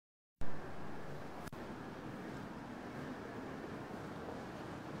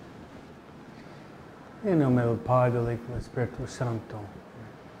En nombre del Padre, del Hijo y del Espíritu Santo.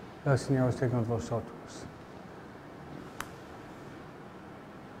 El Señor esté con vosotros.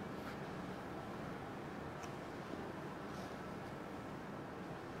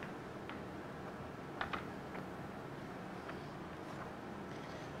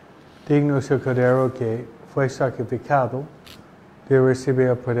 Digno es el Cordero que fue sacrificado de recibir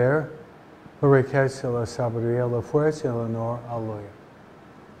el poder, la riqueza, la sabiduría, la fuerza y el honor. Aleluya.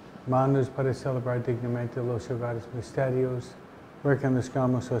 Hermanos, para celebrar dignamente los sagrados misterios,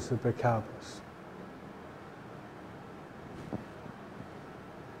 reconozcamos nuestros pecados.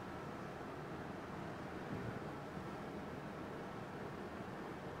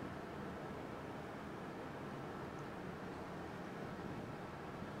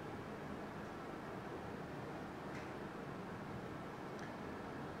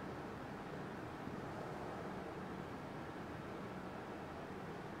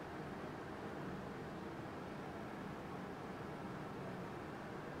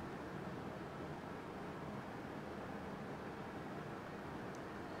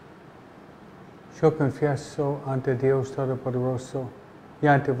 Yo confieso ante Dios Todopoderoso y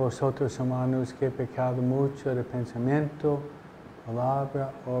ante vosotros, hermanos, que he pecado mucho de pensamiento,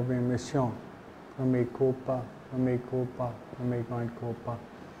 palabra, obra y omisión, por mi culpa, por mi gran culpa.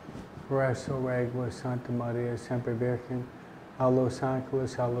 Por eso ruego a Santa María, siempre Virgen, a los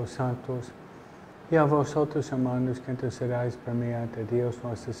ángeles, a los santos, y a vosotros, hermanos, que intercedáis por mí ante Dios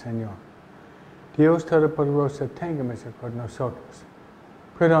nuestro Señor. Dios Todopoderoso, tenga misericordia de nosotros.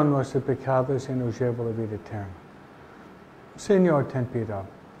 Perdona nuestros pecados y nos lleva a la vida eterna. Señor, ten piedad.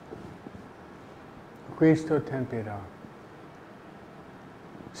 Cristo, ten piedad.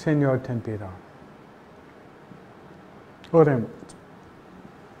 Señor, ten piedad. Oremos.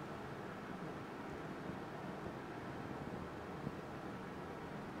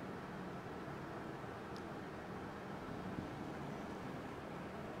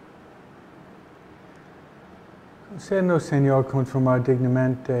 Concédenos, Señor, conformar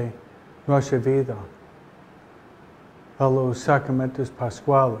dignamente nuestra vida a los sacramentos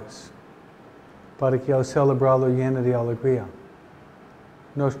pascuales, para que al celebrarlo lleno de alegría,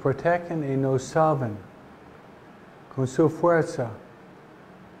 nos protejan y nos salven con su fuerza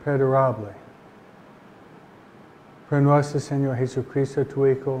perdurable. Por nuestro Señor Jesucristo, tu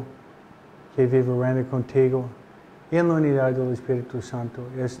Hijo, que vive y reina contigo, en la unidad del Espíritu Santo,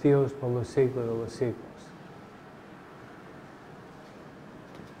 es Dios por los siglos de los siglos.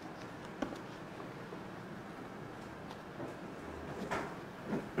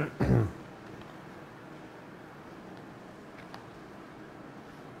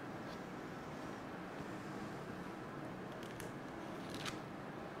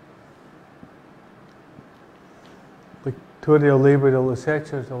 Lectura del libro de los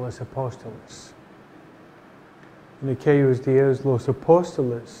Hechos de los Apóstoles. En aquellos días los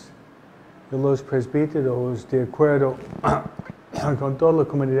apóstoles y los presbíteros, de acuerdo con toda la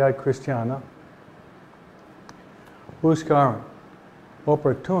comunidad cristiana, buscaron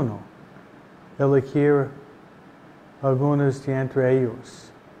oportuno elegir algunos de entre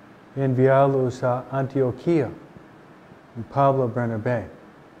ellos y enviarlos a Antioquía, en Pablo Bernabé.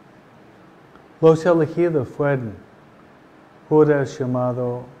 Los elegidos fueron Judas,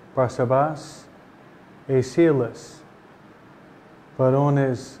 llamado Barsabás, y Silas,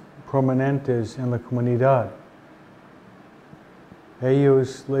 varones prominentes en la comunidad.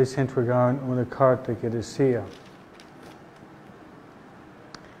 Ellos les entregaron una carta que decía: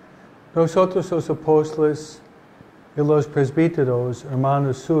 nosotros los apóstoles y los presbíteros,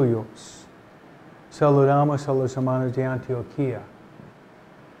 hermanos suyos, saludamos a los hermanos de Antioquía,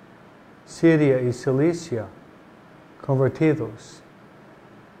 Siria y Cilicia, convertidos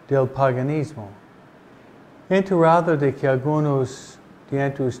del paganismo, enterado de que algunos de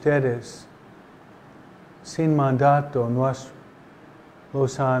entre ustedes, sin mandato nuestro,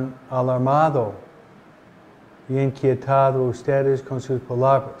 los han alarmado y inquietado a ustedes con sus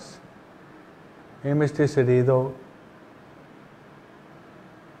palabras. Hemos decidido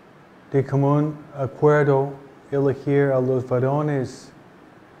de común acuerdo elegir a los varones,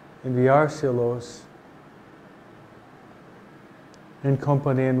 enviárselos en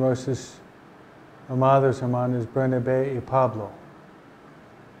compañía de nuestros amados hermanos Bernabé y Pablo,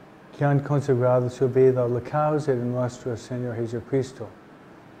 que han consagrado su vida a la causa de nuestro Señor Jesucristo.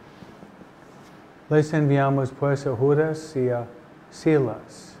 Les enviamos pues a Judas y a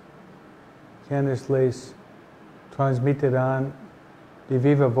Silas, quienes les transmitirán de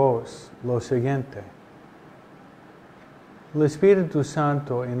viva voz lo siguiente: el Espíritu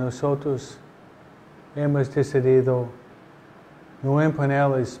Santo y nosotros hemos decidido no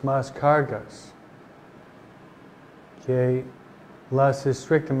imponerles más cargas que las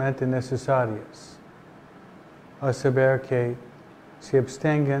estrictamente necesarias, a saber que se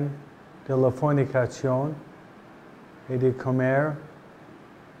abstengan de la fornicación y de comer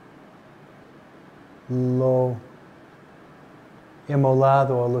lo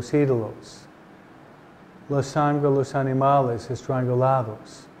inmolado a los ídolos, la sangre de los animales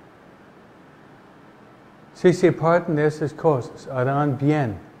estrangulados. Si se apartan de esas cosas, harán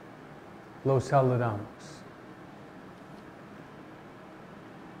bien, los saludamos.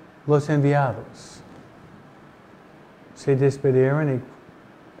 Los enviados se despidieron y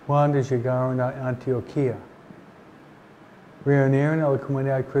cuando llegaron a Antioquía, reunieron a la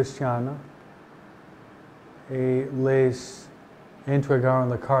comunidad cristiana y les entregaron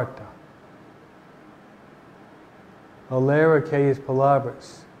la carta. Al leer aquellas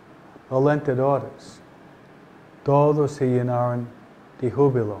palabras alentadoras, todos se llenaron de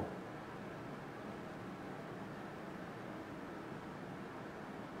júbilo.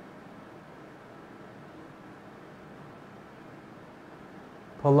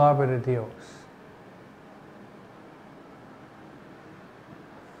 Palabra de Dios.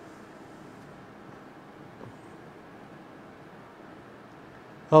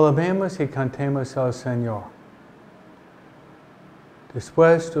 Alabemos y cantemos al Señor.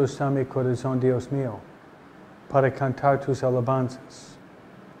 Dispuesto está mi corazón, Dios mío, para cantar tus alabanzas.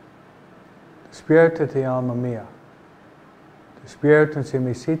 Despiértate, alma mía. Despiértense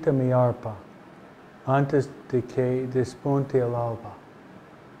mi cita, mi arpa, antes de que despunte el alba.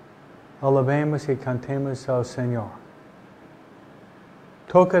 Alabemos y cantemos al Señor.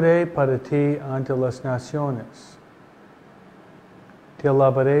 Tocaré para ti ante las naciones. Te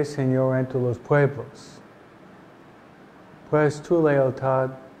alabaré, Señor, entre los pueblos. Pues tu lealtad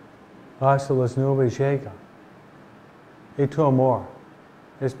hasta las nubes llega, y tu amor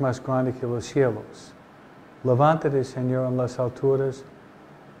es más grande que los cielos. Levántate, Señor, en las alturas,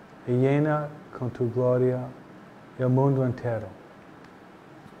 y llena con tu gloria el mundo entero.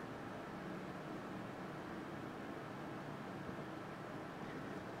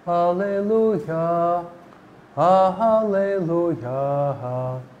 Aleluya, aleluya,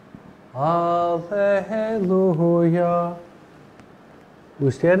 aleluya.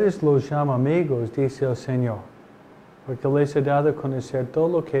 Ustedes los llaman amigos, dice el Señor, porque les he dado a conocer todo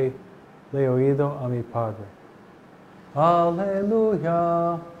lo que le he oído a mi Padre.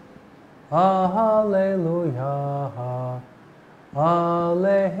 Aleluya, aleluya,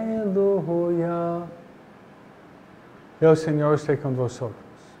 aleluya. El Señor esté con vosotros.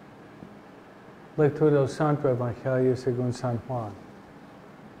 Lectura del Santo Evangelio según San Juan.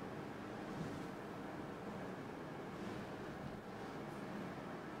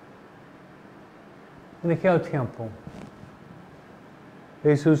 En aquel tiempo,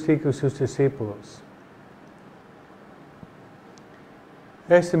 Jesús dijo a sus discípulos: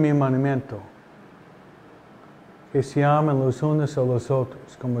 Este es mi mandamiento, que se amen los unos a los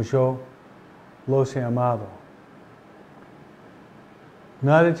otros, como yo los he amado.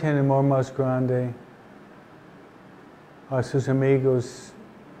 Nadie tiene amor más grande a sus amigos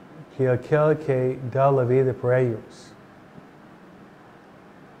que aquel que da la vida por ellos.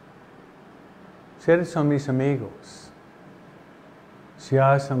 Ustedes son mis amigos si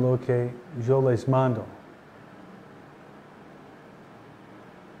hacen lo que yo les mando.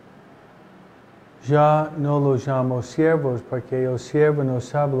 Ya no los llamo siervos porque el siervo no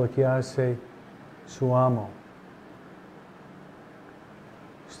sabe lo que hace su amo.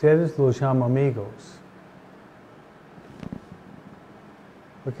 Ustedes los llaman amigos,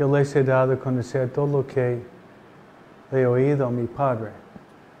 porque les he dado a conocer todo lo que he oído a mi Padre.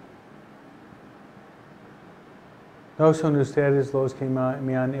 No son ustedes los que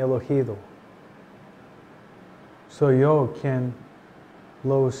me han elegido. Soy yo quien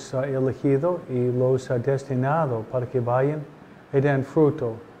los ha elegido y los ha destinado para que vayan y den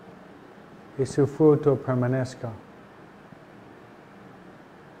fruto, y su fruto permanezca.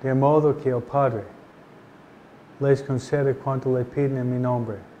 De modo que el Padre les concede cuanto le piden en mi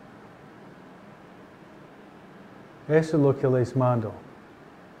nombre. Eso es lo que les mando: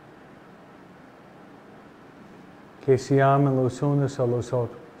 que se amen los unos a los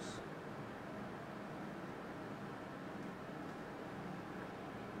otros.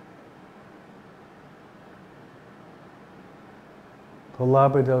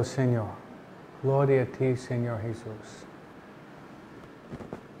 Palabra del Señor. Gloria a ti, Señor Jesús.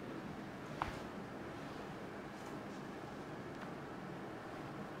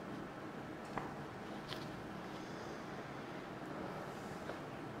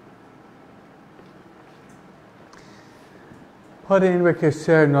 Para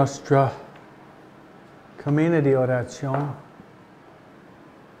enriquecer nuestra camino de oración.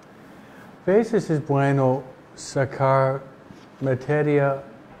 A veces es bueno sacar materia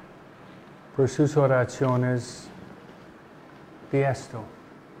por sus oraciones de esto.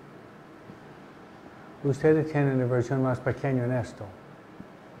 Ustedes tienen una versión más pequeña en esto.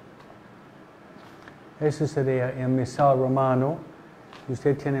 Ese sería el MISA romano.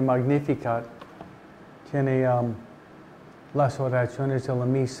 Usted tiene Magnificat, tiene las oraciones de la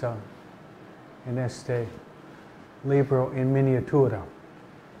misa en este libro en miniatura.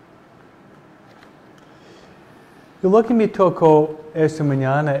 Y lo que me tocó esta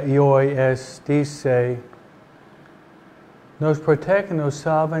mañana y hoy dice, nos protege, nos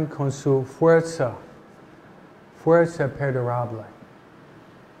salvan con su fuerza perdurable.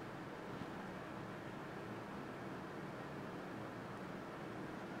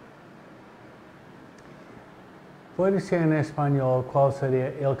 Puede ser en español cuál sería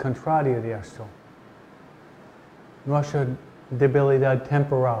el contrario de esto. Nuestra debilidad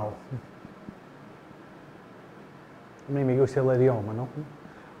temporal. A mí me gusta el idioma, ¿no?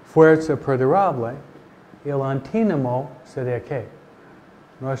 Fuerza perdurable. Y el antónimo sería ¿qué?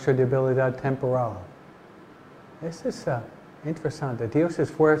 Nuestra debilidad temporal. Eso es interesante. Dios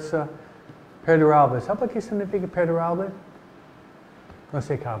es fuerza perdurable. ¿Sabe qué significa perdurable? No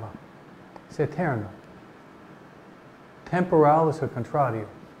se acaba. Es eterno. Temporal es el contrario.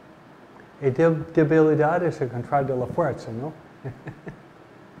 Y debilidad es el contrario de la fuerza, ¿no?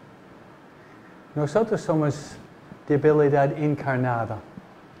 Nosotros somos debilidad encarnada.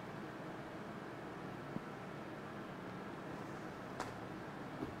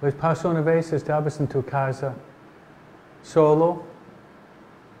 Pues pasó una vez, estabas en tu casa solo,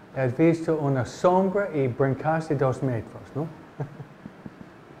 has visto una sombra y brincaste 2 metros, ¿no?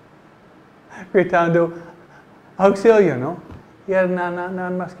 Gritando, auxilio, ¿no? Y era nada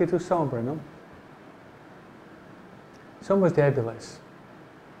más que tu sombra, ¿no? Somos débiles.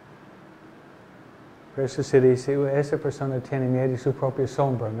 Por eso se dice, esa persona tiene miedo de su propia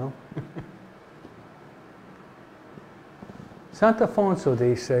sombra, ¿no? Santo Alfonso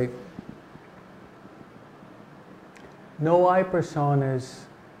dice, no hay personas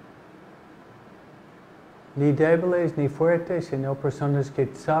ni débiles ni fuertes, sino personas que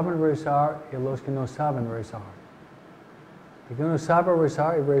saben rezar y los que no saben rezar. El que uno sabe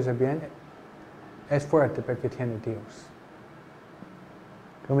rezar y reza bien es fuerte porque tiene Dios.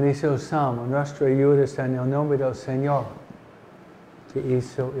 Como dice el Salmo, nuestra ayuda está en el nombre del Señor, que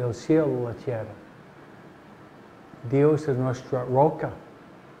hizo el cielo y la tierra. Dios es nuestra roca,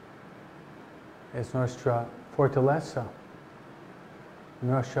 es nuestra fortaleza,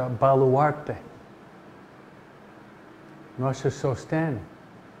 nuestra baluarte, nuestro sostén.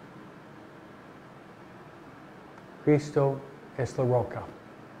 Cristo es la roca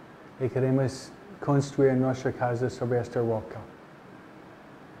y queremos construir nuestra casa sobre esta roca.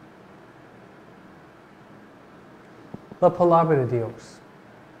 La palabra de Dios.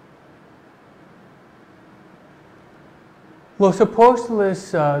 Los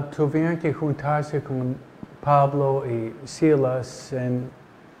apóstoles tuvieron que juntarse con Pablo y Silas en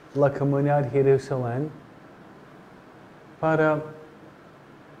la comunidad de Jerusalén para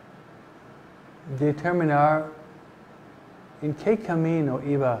determinar en qué camino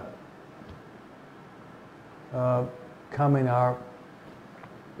iba a caminar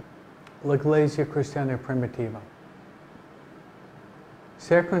la iglesia cristiana primitiva.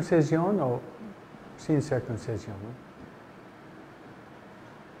 ¿Circuncisión o sin circuncisión?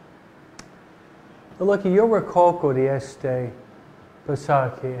 ¿No? Lo que yo recojo de este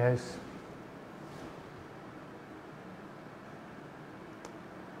pasaje es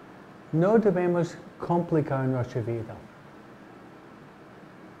no debemos complicar nuestra vida.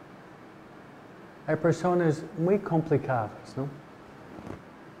 Hay personas muy complicadas, ¿no?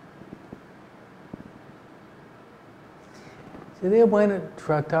 Sería bueno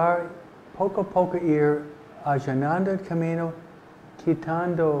tratar poco a poco ir allanando el camino,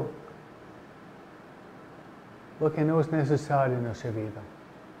 quitando lo que no es necesario en nuestra vida.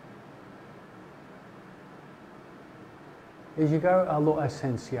 Y llegar a lo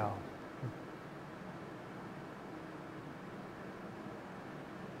esencial.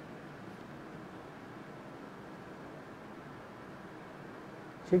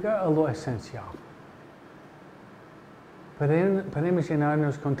 Llegar a lo esencial. Podemos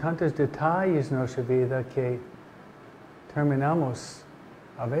llenarnos con tantos detalles en nuestra vida que terminamos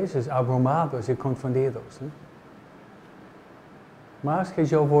a veces abrumados y confundidos, ¿no? Más que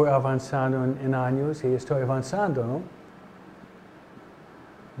yo voy avanzando en años y estoy avanzando, ¿no?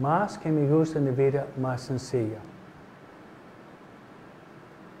 Más que me gusta una vida más sencilla.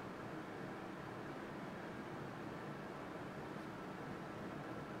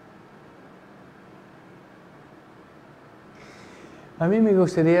 A mí me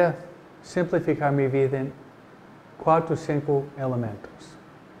gustaría simplificar mi vida en 4 o 5 elementos.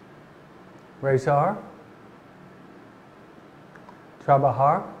 Rezar,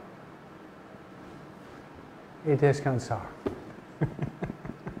 trabajar y descansar.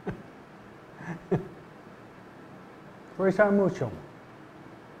 Rezar mucho,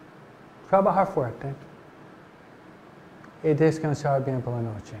 trabajar fuerte y descansar bien por la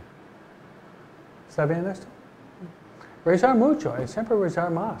noche. ¿Está bien esto? Rezar mucho, es siempre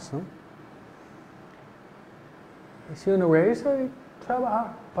rezar más, ¿no? Y si uno reza,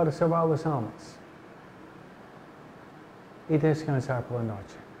 trabajar para salvar las almas y descansar por la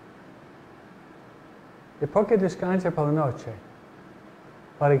noche. ¿Y por qué descansa por la noche?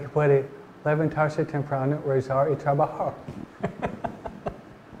 Para que pueda levantarse temprano, rezar y trabajar.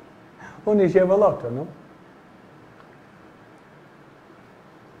 Uno lleva al otro, ¿no?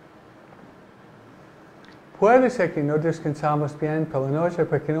 Puede ser que no descansamos bien por la noche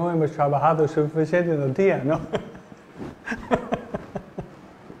porque no hemos trabajado suficiente en el día, ¿no?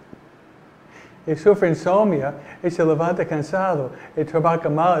 Y sufre insomnio y se levanta cansado y trabaja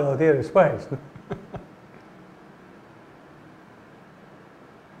mal el día después, ¿no?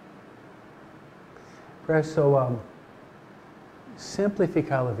 Por eso,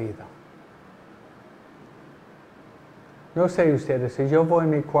 simplificar la vida. No sé ustedes, si yo voy a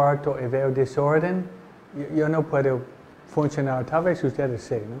mi cuarto y veo desorden, yo no puedo funcionar. Tal vez ustedes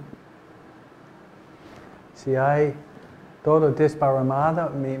sí, ¿no? Si hay todo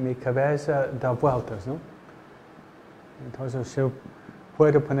desparramado, mi cabeza da vueltas, ¿no? Entonces, si yo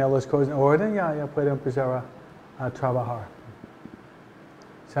puedo poner las cosas en orden, ya puedo empezar a trabajar.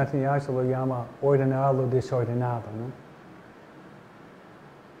 Santiago se lo llama ordenar lo desordenado,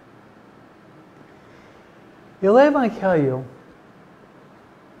 ¿no? El Evangelio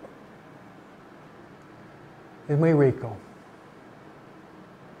es muy rico.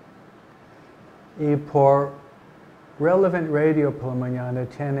 Y por Relevant Radio por la mañana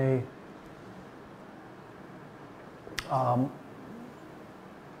tiene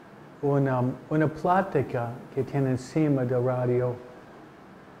una plática que tiene encima del radio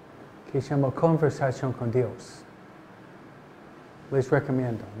que se llama Conversación con Dios. Les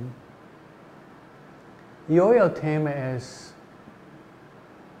recomiendo, ¿no? Y hoy el tema es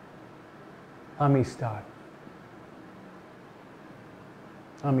amistad.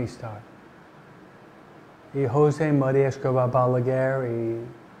 Amistad. Y José María Escobar Balaguer y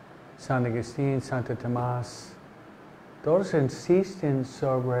San Agustín, Santo Tomás, todos insisten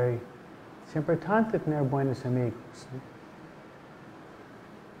sobre es importante tener buenos amigos, ¿no?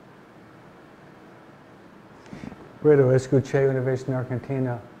 Pero escuché una vez en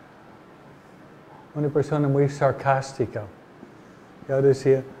Argentina una persona muy sarcástica. Yo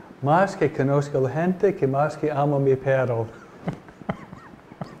decía, más que conozco a la gente, que más que amo a mi perro.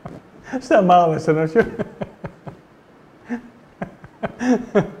 Está mal eso, ¿no?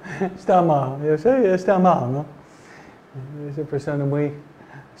 Está mal, yo sé, está mal, ¿no? Es una persona muy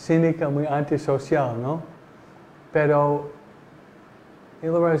cínica, muy antisocial, ¿no? Pero y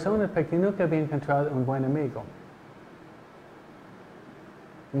la razón es porque nunca había encontrado un buen amigo.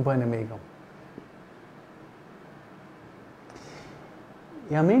 Un buen amigo.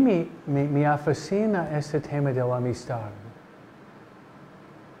 Y a mí me fascina este tema de la amistad.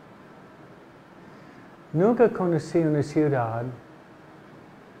 Nunca conocí una ciudad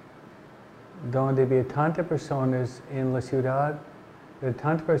donde había tantas personas en la ciudad, de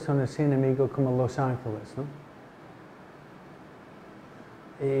tantas personas sin amigos como Los Ángeles, ¿no?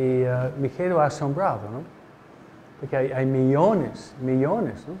 Y me quedo asombrado, ¿no? Porque hay millones,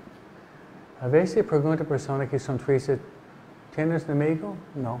 ¿no? A veces pregunto a personas que son tristes, ¿tienes un amigo?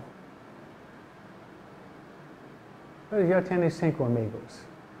 No. Pero ya tienes 5 amigos.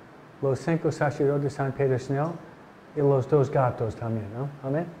 Los 5 sacerdotes de San Pedro Snell y los 2 gatos también, ¿no?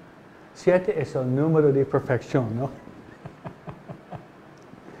 Amén. 7 es el número de perfección, ¿no?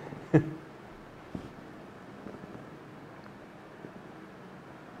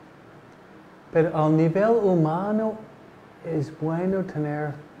 Pero al nivel humano es bueno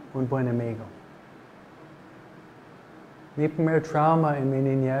tener un buen amigo. Mi primer trauma en mi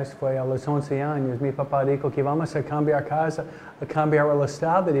niñez fue a los 11 años. Mi papá dijo que vamos a cambiar casa, a cambiar el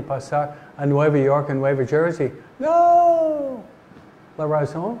estado y pasar a Nueva York, a Nueva Jersey. ¡No! La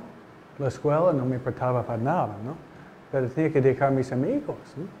razón, la escuela no me importaba para nada, ¿no? Pero tenía que dejar mis amigos,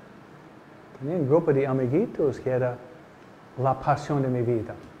 ¿no? Tenía un grupo de amiguitos que era la pasión de mi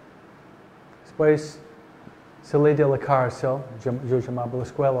vida. Después salí de la cárcel, yo llamaba la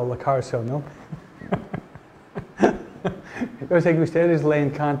escuela la cárcel, ¿no? Yo sé que ustedes le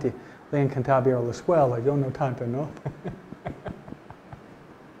encantaba ir a la escuela, yo no tanto, ¿no?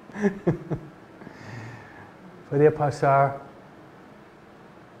 Podía pasar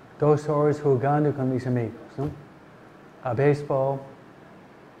 2 horas jugando con mis amigos, ¿no? A béisbol,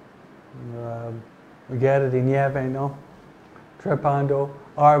 guerra de nieve, ¿no? Trepando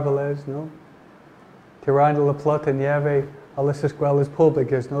árboles, ¿no? Tirando la pelota de nieve a las escuelas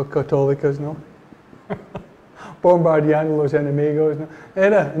públicas, ¿no? Católicas, ¿no? Bombardeando a los enemigos, ¿no?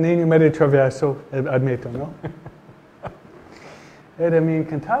 Era un niño medio travieso, admito, ¿no? Me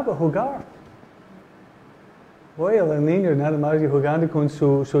encantaba jugar. Hoy el niño nada más jugando con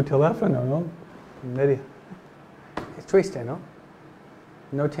su teléfono, ¿no? Medio. Es triste, ¿no?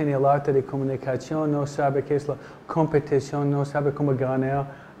 No tiene el arte de comunicación, no sabe qué es la competición, no sabe cómo ganar,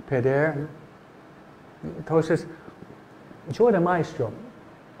 perder. Entonces, yo era maestro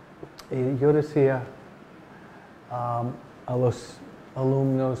y yo decía a los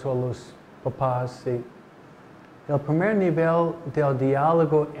alumnos o a los papás, sí, el primer nivel del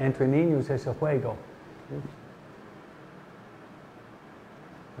diálogo entre niños es el juego.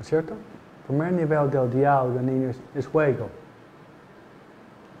 ¿No es cierto? El primer nivel del diálogo de niños es juego.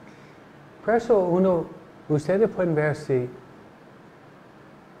 Por eso ustedes pueden ver si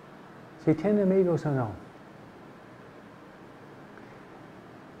tienen amigos o no.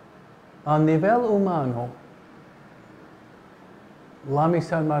 A nivel humano, la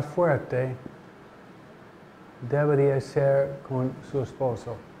amistad más fuerte debería ser con su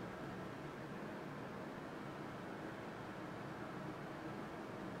esposo.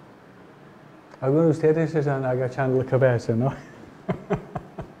 Algunos de ustedes están agachando la cabeza, ¿no?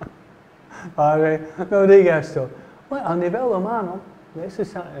 Padre, no diga esto. Bueno, a nivel humano, eso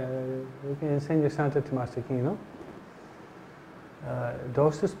es lo que enseña Santo Tomás de Aquino, ¿no?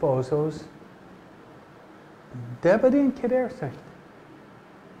 2 esposos deberían quererse.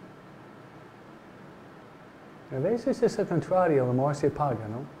 A veces es el contrario, el amor se paga,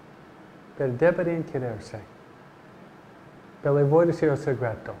 ¿no? Pero deberían quererse. Pero le voy a decir el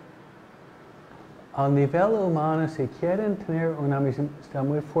secreto. A nivel humano, si quieren tener una amistad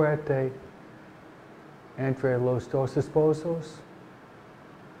muy fuerte entre los 2 esposos,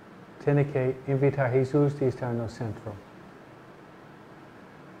 tiene que invitar a Jesús a estar en el centro.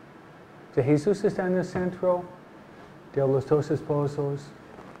 Si Jesús está en el centro de los 2 esposos,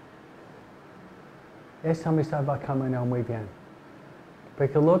 esta amistad va a caminar muy bien.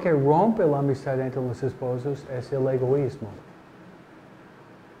 Porque lo que rompe la amistad entre los esposos es el egoísmo.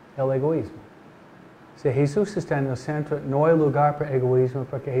 El egoísmo. Si Jesús está en el centro, no hay lugar para egoísmo,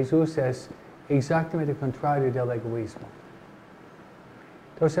 porque Jesús es exactamente el contrario del egoísmo.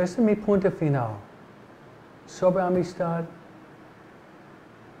 Entonces, ese es mi punto final. Sobre amistad,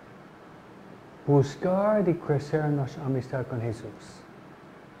 buscar y crecer en nuestra amistad con Jesús.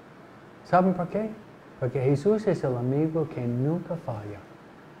 ¿Saben por qué? Porque Jesús es el amigo que nunca falla.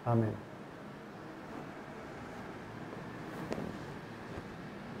 Amén.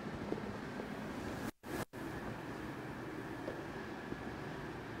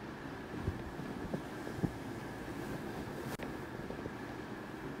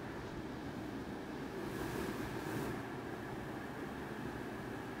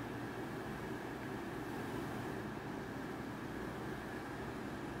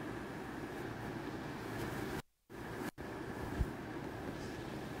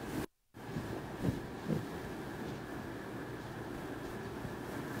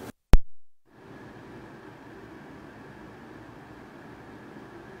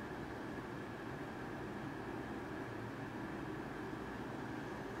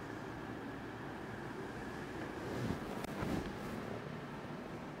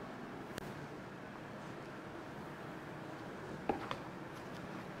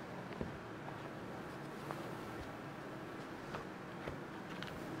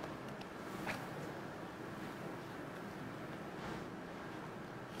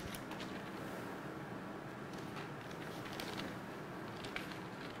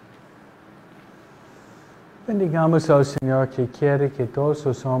 Bendigamos al Señor que quiere que todos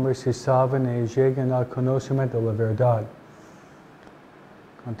los hombres se salven y lleguen al conocimiento de la verdad.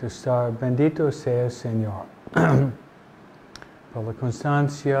 Contestar, bendito sea el Señor, por la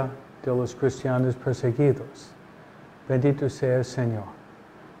constancia de los cristianos perseguidos. Bendito sea el Señor,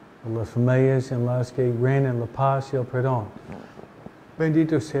 por las familias en las que reina la paz y el perdón.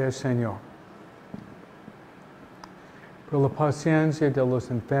 Bendito sea el Señor, por la paciencia de los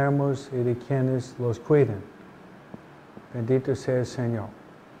enfermos y de quienes los cuidan. Bendito sea el Señor.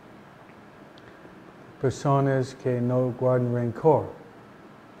 Personas que no guardan rencor.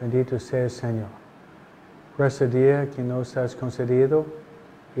 Bendito sea el Señor. Por ese día que nos has concedido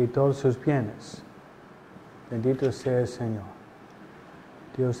y todos sus bienes. Bendito sea el Señor.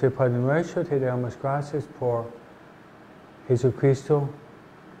 Dios y Padre nuestro, te damos gracias por Jesucristo,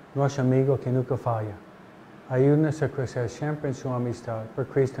 nuestro amigo que nunca falla. Ayúdanos a crecer siempre en su amistad, por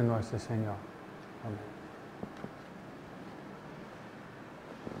Cristo nuestro Señor. Amén.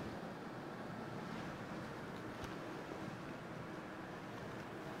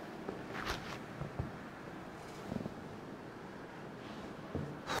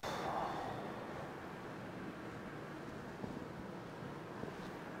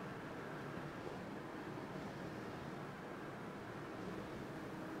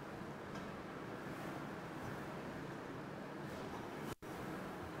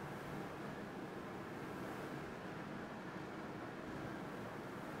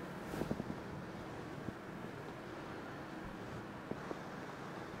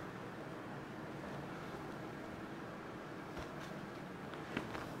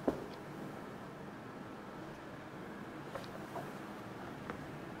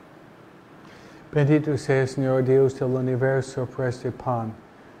 Bendito sea, Señor Dios del universo, por este pan,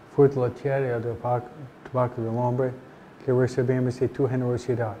 fruto de la tierra y del tabaco del hombre, que recibimos de tu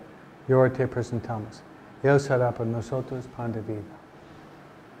generosidad. Y ahora te presentamos. Él será para nosotros pan de vida.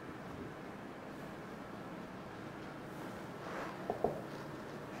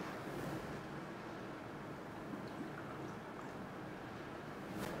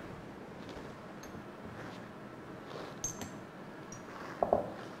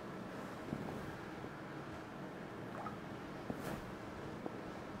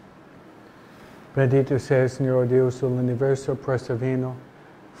 Bendito sea, Señor Dios del universo, por este vino,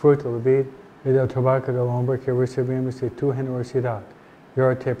 fruto de la vid y del tabaco del hombre que recibimos de tu generosidad. Y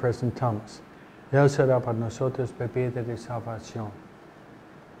ahora te presentamos. Él será para nosotros bebida de salvación.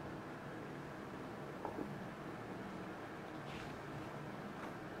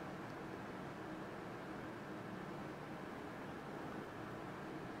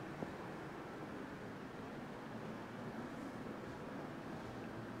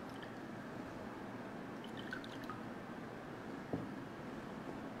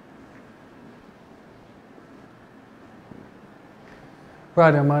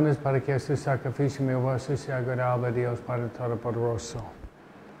 Orad, hermanos, para que este sacrificio mío vuestro sea agradable a Dios Padre Todopoderoso.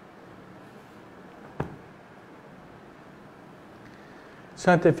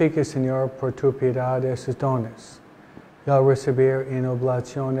 Santifica, Señor, por tu piedad estos dones, y al recibir en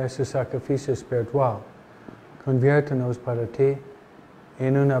oblación este sacrificio espiritual, conviértenos para ti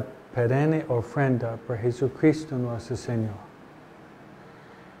en una perenne ofrenda por Jesucristo nuestro Señor.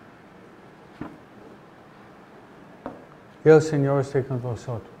 El Señor esté con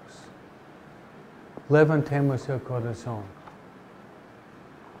vosotros. Levantemos el corazón.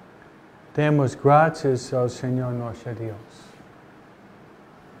 Demos gracias al Señor nuestro Dios.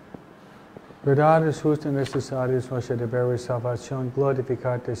 Verdad es justo y necesario es nuestro deber y salvación,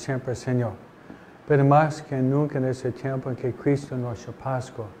 glorificarte siempre, Señor. Pero más que nunca en ese tiempo en que Cristo, nuestra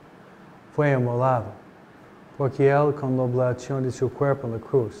Pascua, fue inmolado, porque Él, con la oblación de su cuerpo en la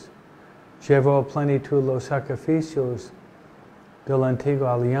cruz, llevó a plenitud los sacrificios de la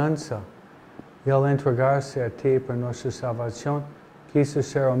antigua alianza, y al entregarse a ti por nuestra salvación, quiso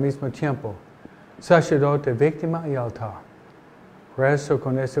ser al mismo tiempo sacerdote, víctima y altar. Por eso,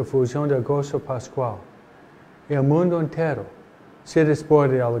 con esta fusión del gozo pascual, el mundo entero se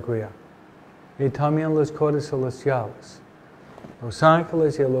desborda de alegría, y también los coros celestiales. Los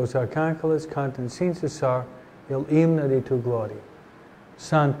ángeles y los arcángeles cantan sin cesar el himno de tu gloria.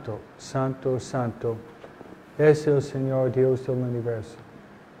 Santo, santo, santo, es el Señor Dios del universo.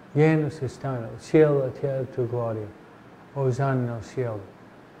 Llenos están el cielo y la tierra de tu gloria. Hosanna en el cielo.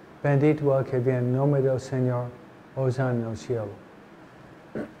 Bendito el que viene en nombre del Señor. Hosanna en el cielo.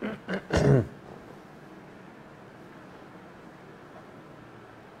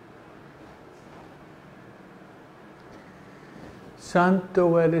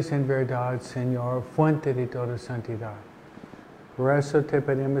 Santo eres en verdad, Señor, fuente de toda santidad. Por eso te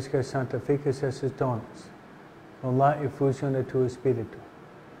pedimos que santifiques esos dones con la infusión de tu Espíritu,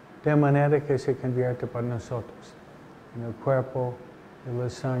 de manera que se convierta para nosotros en el cuerpo y la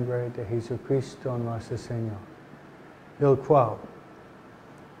sangre de Jesucristo nuestro Señor, el cual,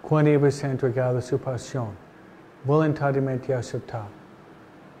 cuando iba a ser entregado a su pasión, voluntariamente aceptado,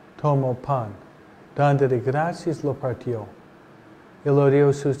 tomó pan, dándole gracias, lo partió, y lo dio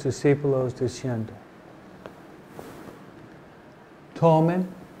a sus discípulos diciendo: tomen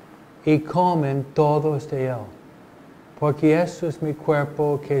y comen todos de él, porque esto es mi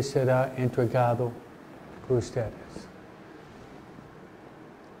cuerpo que será entregado por ustedes.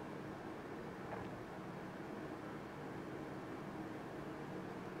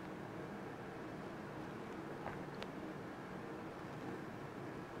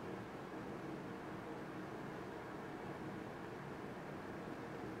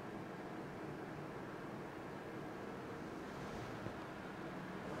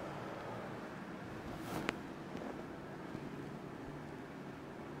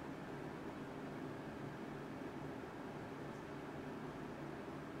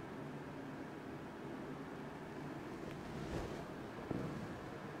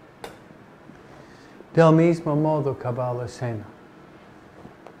 Del mismo modo acabó la cena.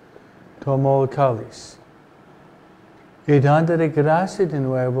 Tomó el cáliz y dándole gracias de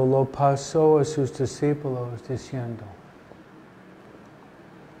nuevo lo pasó a sus discípulos diciendo: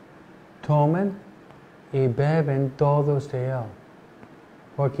 tomen y beben todos de él,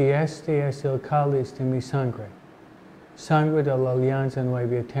 porque este es el cáliz de mi sangre, sangre de la alianza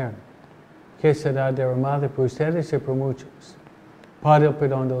nueva y eterna, que será derramada por ustedes y por muchos, para el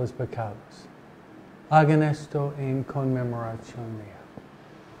perdón de los pecados. Hagan esto en conmemoración mía.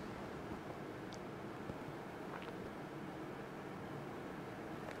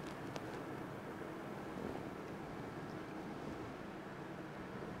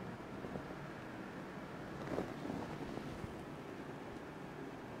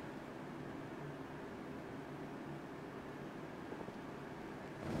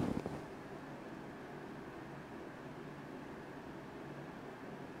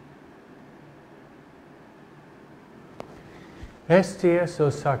 Este es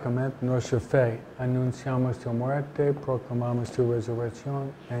el sacramento de nuestra fe. Anunciamos tu muerte, proclamamos tu resurrección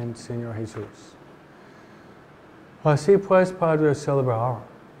en Señor Jesús. Así pues, Padre, celebrar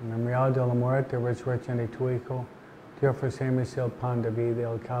en memoria de la muerte y resurrección de tu Hijo, te ofrecemos el pan de vida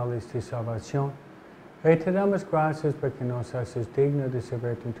y el cáliz de salvación, y te damos gracias porque nos haces dignos de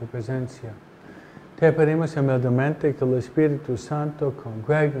servirte en tu presencia. Te pedimos humildemente que el Espíritu Santo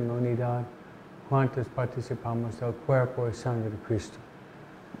congregue en unidad cuantos participamos del cuerpo y sangre de Cristo.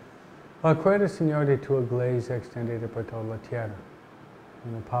 Acuerda, Señor, de tu iglesia extendida por toda la tierra,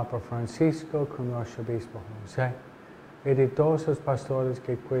 con el Papa Francisco, con nuestro obispo José, y de todos los pastores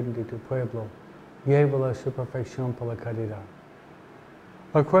que cuidan de tu pueblo, llévala a su perfección por la caridad.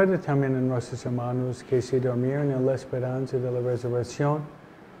 Acuerda también a nuestros hermanos que se durmieron en la esperanza de la resurrección,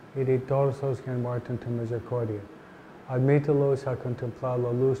 y de todos los que han muerto en tu misericordia. Admítelos a contemplar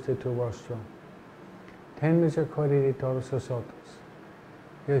la luz de tu rostro. Ten misericordia de todos nosotros.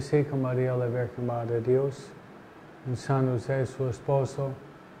 Y así como María, la Virgen Madre de Dios, en San José, su esposo,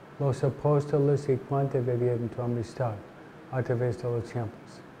 los apóstoles y cuantos vivían en tu amistad a través de los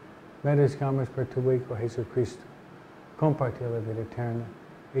tiempos. Merezcamos por tu Hijo Jesucristo compartir la vida eterna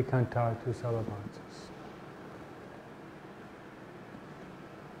y cantar tus alabanzas.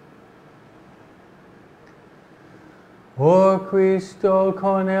 Por Cristo,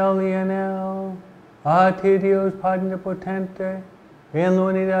 con Él y en Él, a ti Dios Padre Omnipotente, en la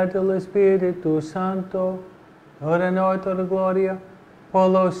unidad del Espíritu Santo, honor y toda gloria, por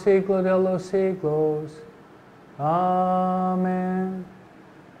los siglos de los siglos. Amén.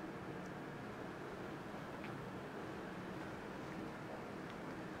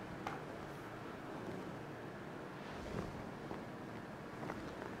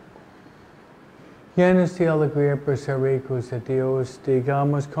 Llenos de alegría por ser hijos de Dios,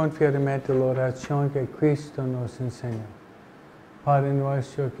 digamos confiadamente la oración que Cristo nos enseña. Padre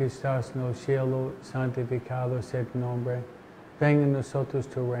nuestro que estás en el cielo, santificado sea tu nombre. Venga a nosotros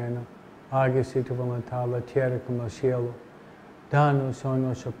tu reino. Hágase tu voluntad en la tierra como en el cielo. Danos hoy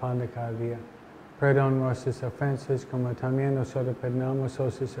nuestro pan de cada día. Perdona nuestras ofensas como también nosotros perdonamos a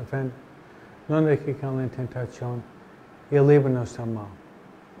los que nos ofenden. No dejes caer en tentación y líbranos del mal.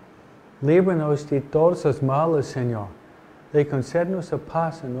 Líbranos de todos los males, Señor, y concédenos la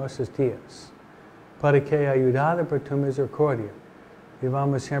paz en nuestros días, para que, ayudados por tu misericordia,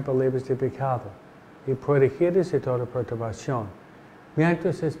 vivamos siempre libres de pecado y protegidos de toda perturbación,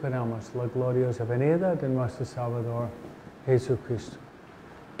 mientras esperamos la gloriosa venida de nuestro Salvador, Jesucristo.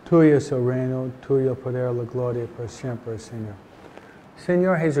 Tuyo es el reino, tuyo el poder, la gloria por siempre, Señor.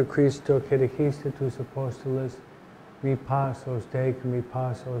 Señor Jesucristo, que dijiste a tus apóstoles, mi paz os dejo, mi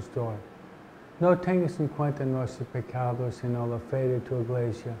paz os doy. No tengas en cuenta nuestros pecados, sino la fe de tu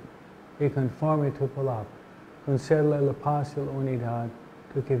iglesia, y conforme a tu palabra, concédele la paz y la unidad,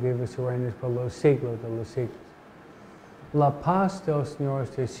 tú que vives y reinas por los siglos de los siglos. La paz del Señor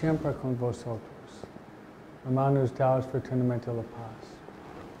esté siempre con vosotros. Hermanos, daos fraternamente la paz.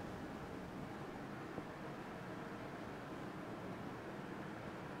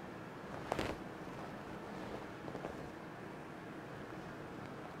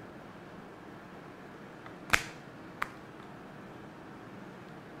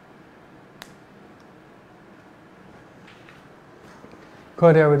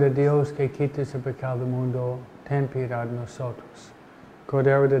 Cordero de Dios que quites el pecado del mundo, ten piedad de nosotros.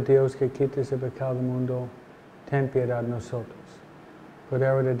 Cordero de Dios que quites el pecado del mundo, ten piedad de nosotros.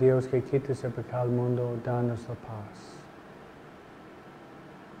 Cordero de Dios que quites el pecado del mundo, danos la paz.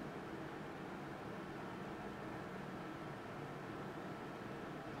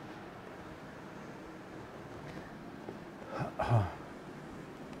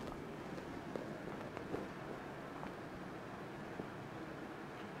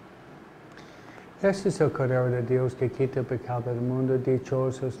 Este es el Cordero de Dios que quita el pecado del mundo.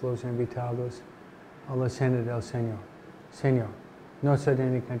 Dichosos los invitados a la cena del Señor. Señor, no seré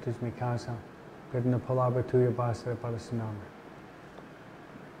ni que entres en mi casa, pero una palabra tuya basta para sanarme.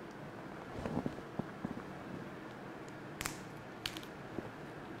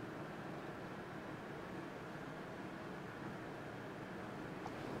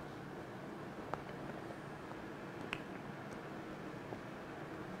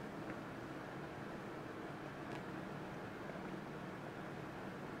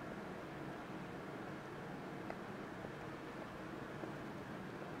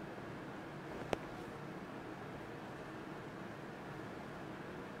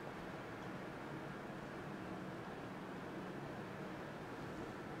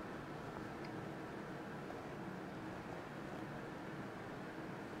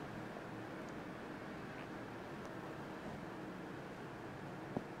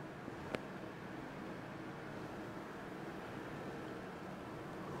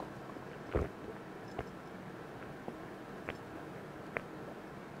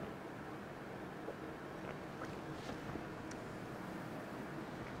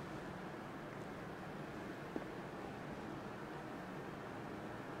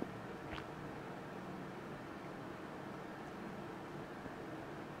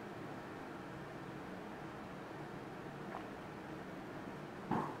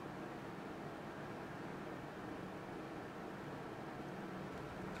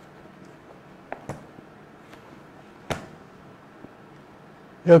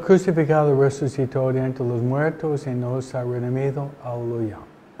 El crucificado resucitó de entre los muertos y nos ha redimido. Aleluya.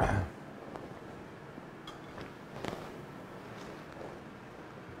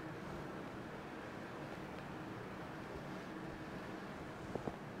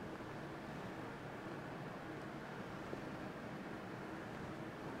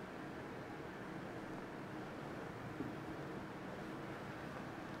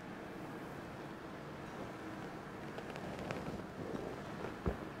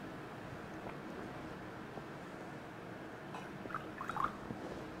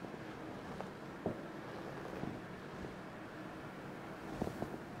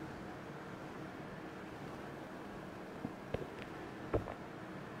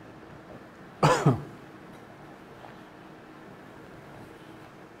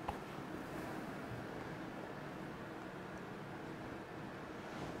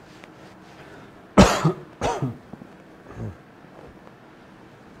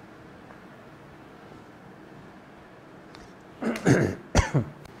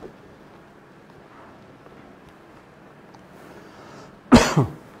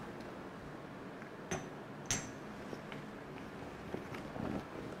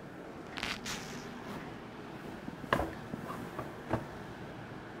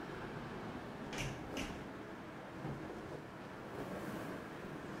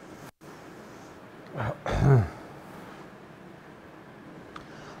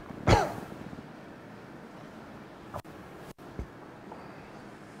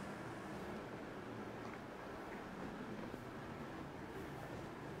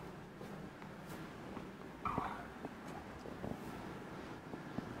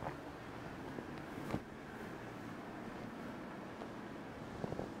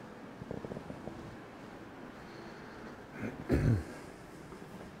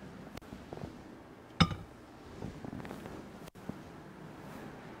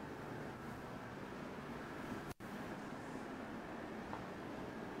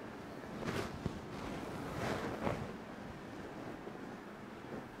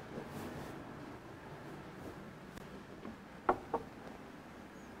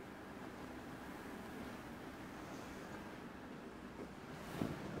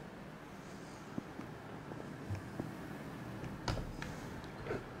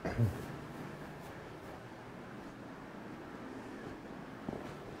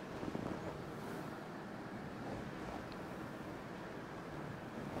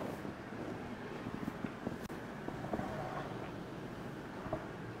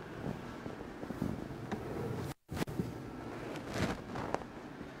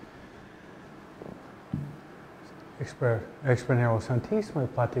 Exponer el Santísimo y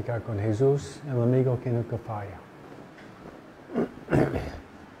platicar con Jesús, el amigo que nunca falla.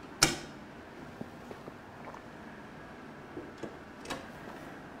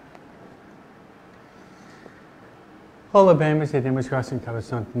 Alabemos y demos gracias en cada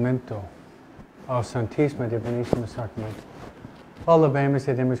santo momento al Santísimo y Divinísimo Sacramento. Alabemos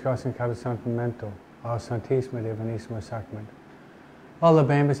y demos gracias en cada santo momento al Santísimo y Divinísimo Sacramento.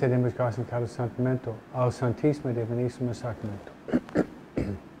 Alabemos y demos gracias en cada santo momento al Santísimo y Divinísimo Sacramento.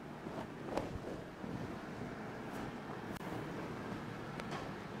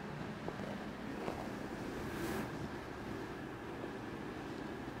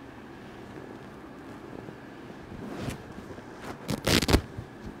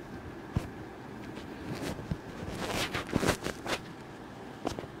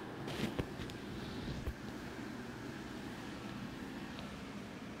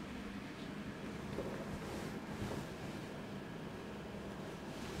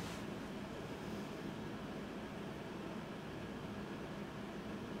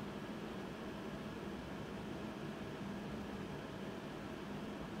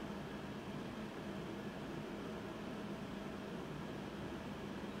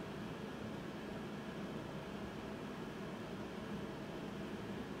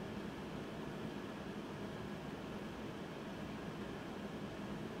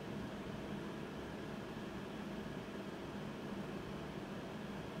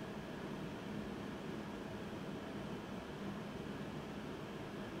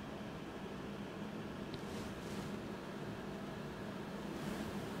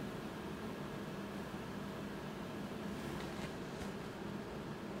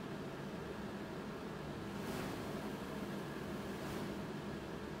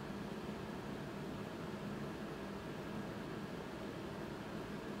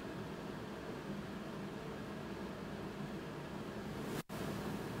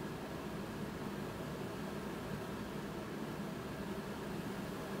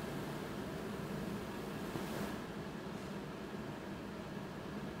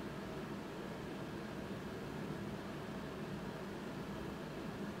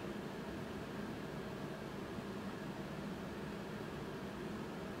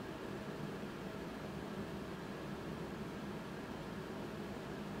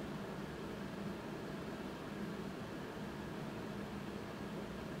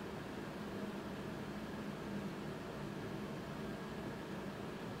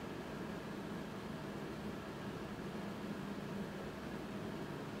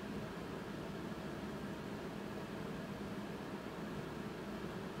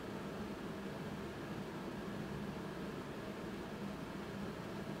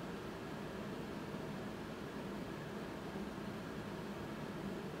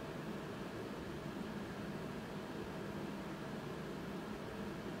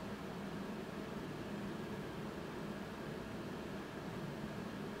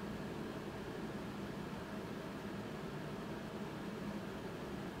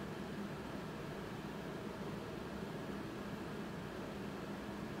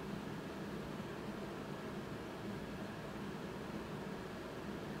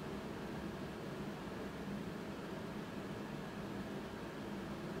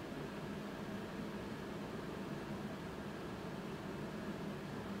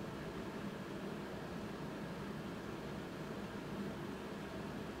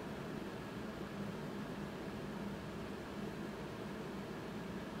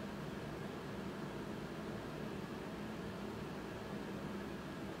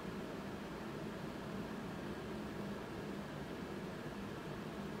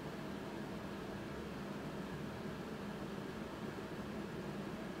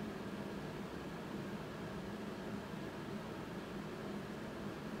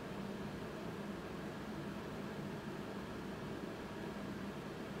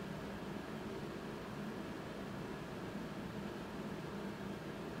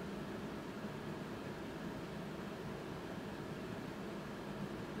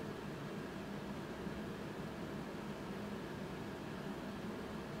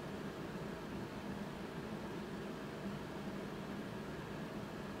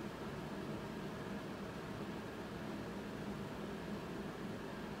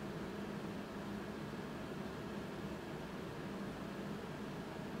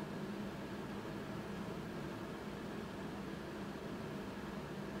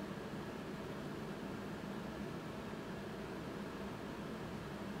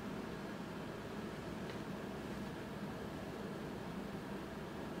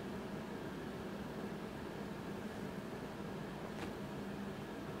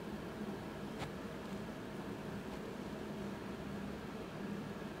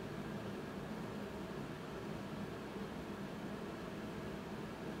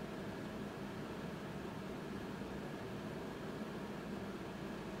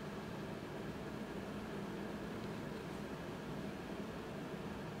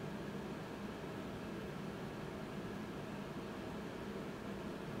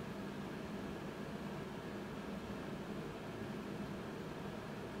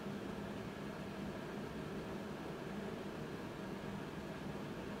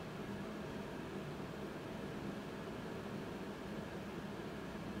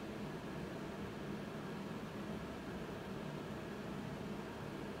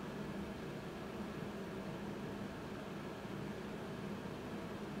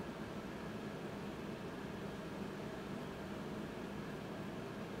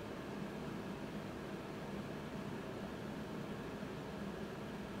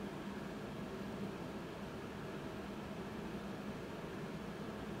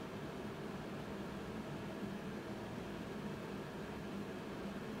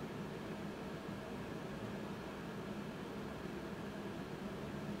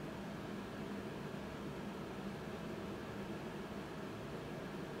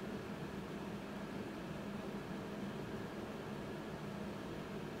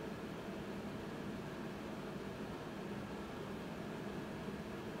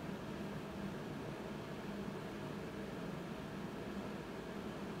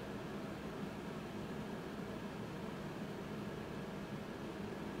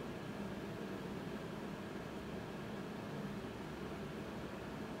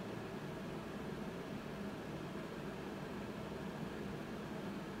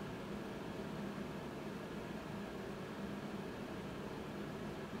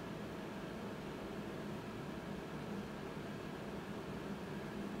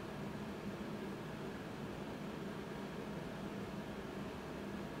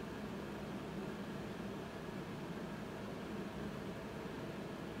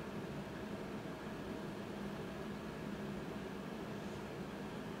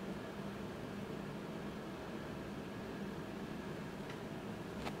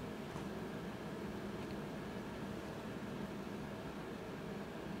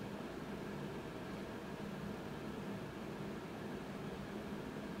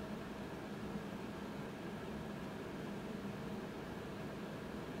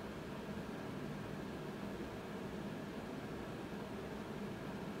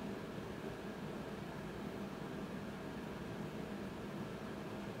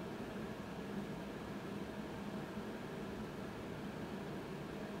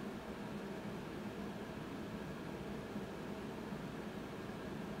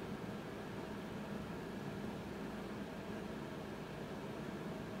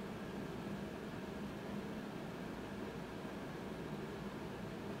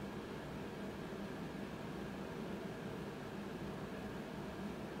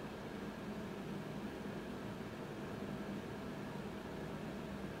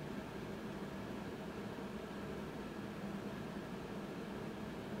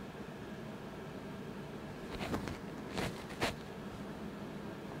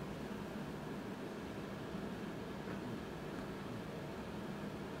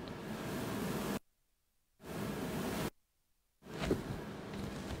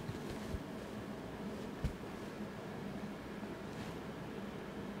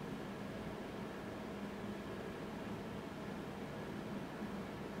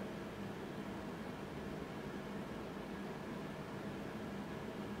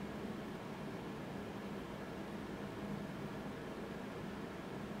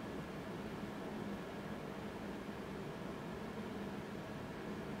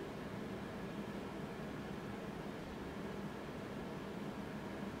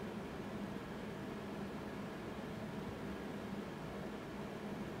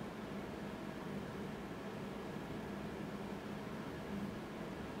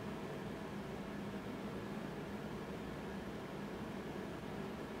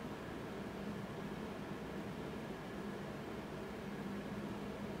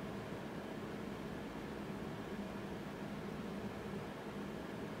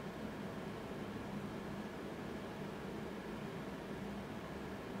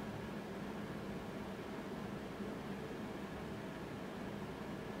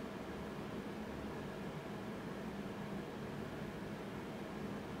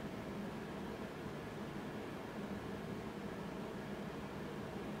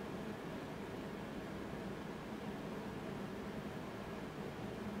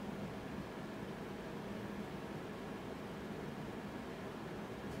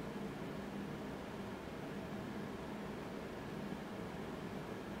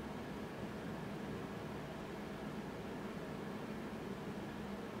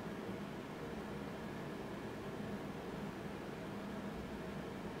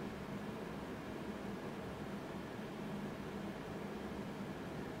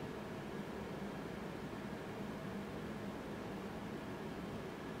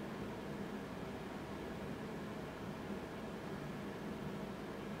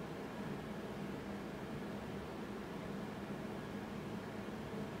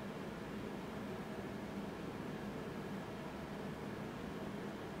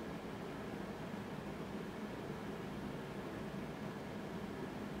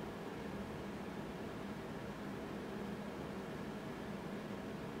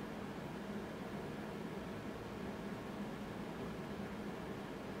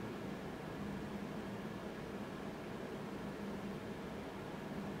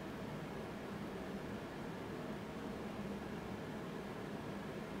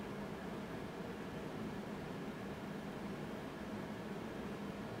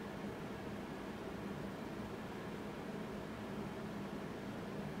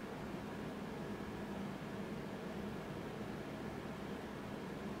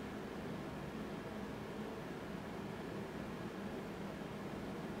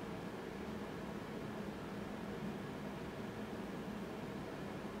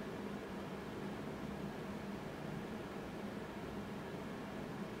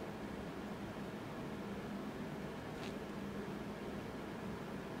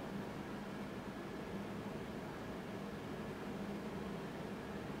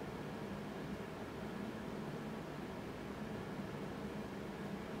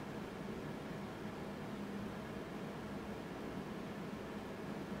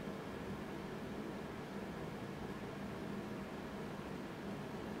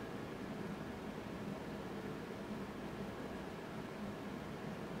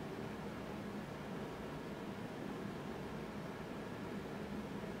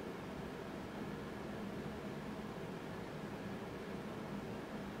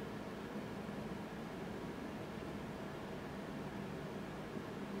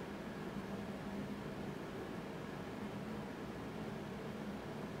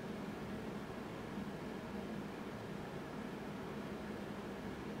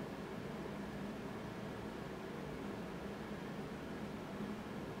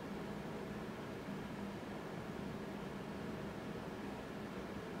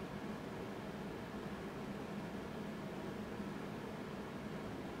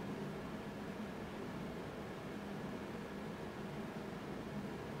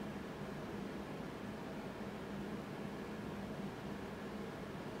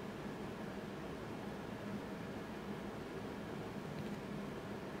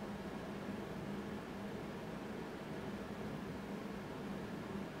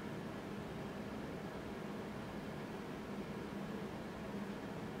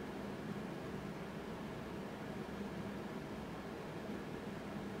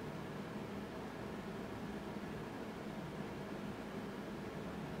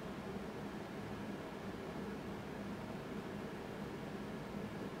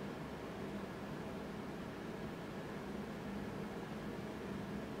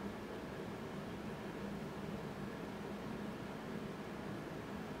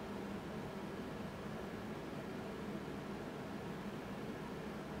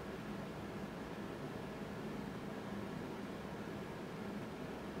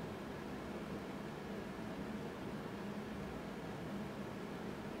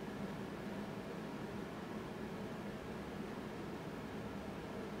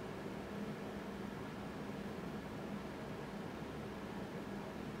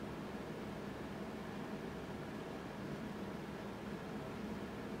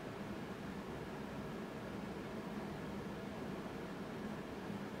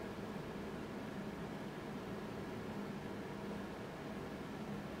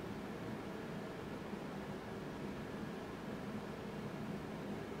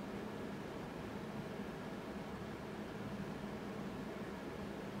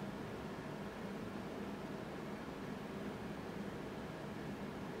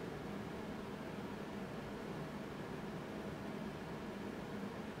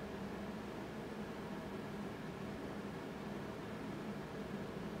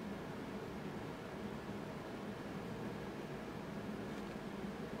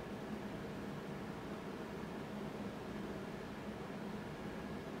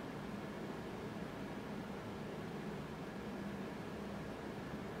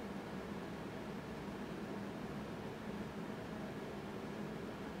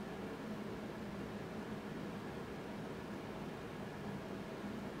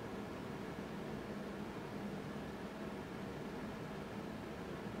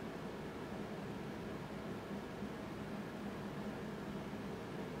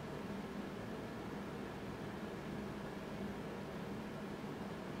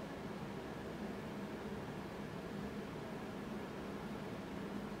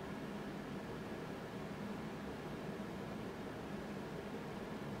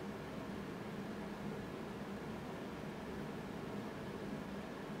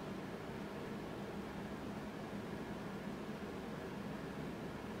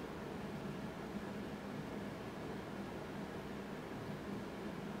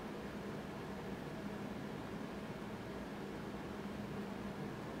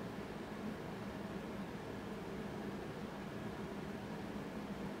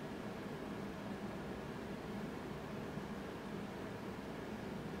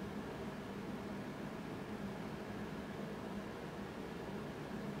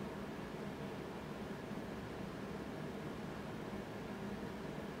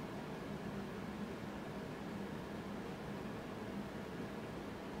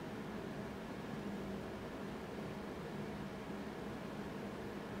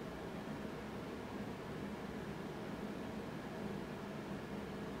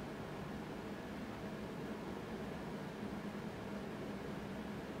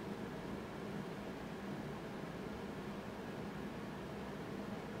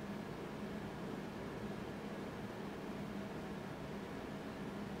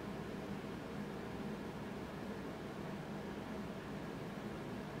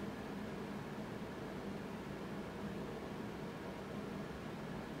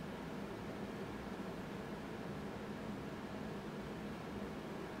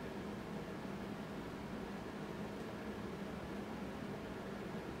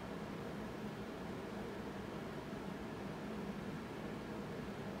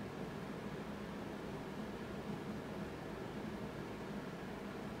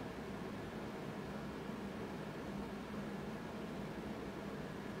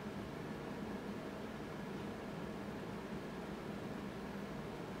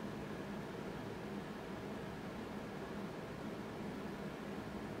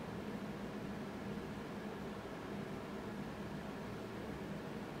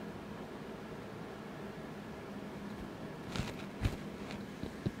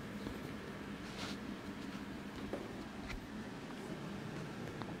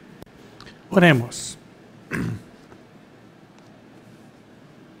 Oremos.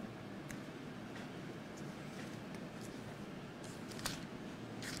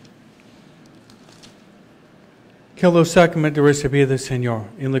 Que los sacramentos recibidos, Señor,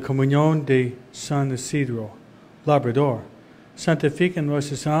 en la comunión de San Isidro, Labrador, santifiquen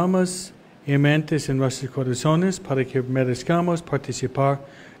nuestras almas y mentes en nuestros corazones para que merezcamos participar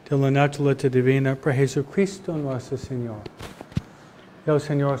de la naturaleza divina por Jesucristo nuestro Señor. El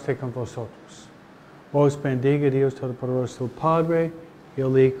Señor esté con vosotros. Os bendiga Dios Todopoderoso, el Padre,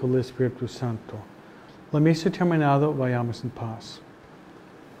 el Hijo y el Espíritu Santo. La misa terminado, vayamos en paz.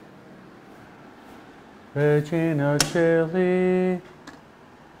 Regina Celi,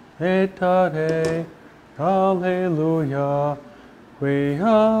 etare, alleluia,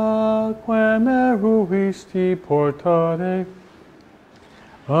 quia quem eruisti portare,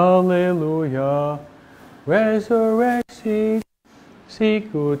 alleluia, resurrexit,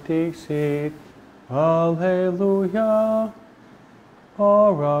 sicut dixit, alleluia,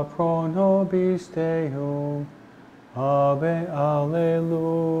 ora pro nobis Deum, ave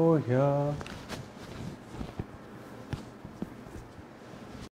alleluia.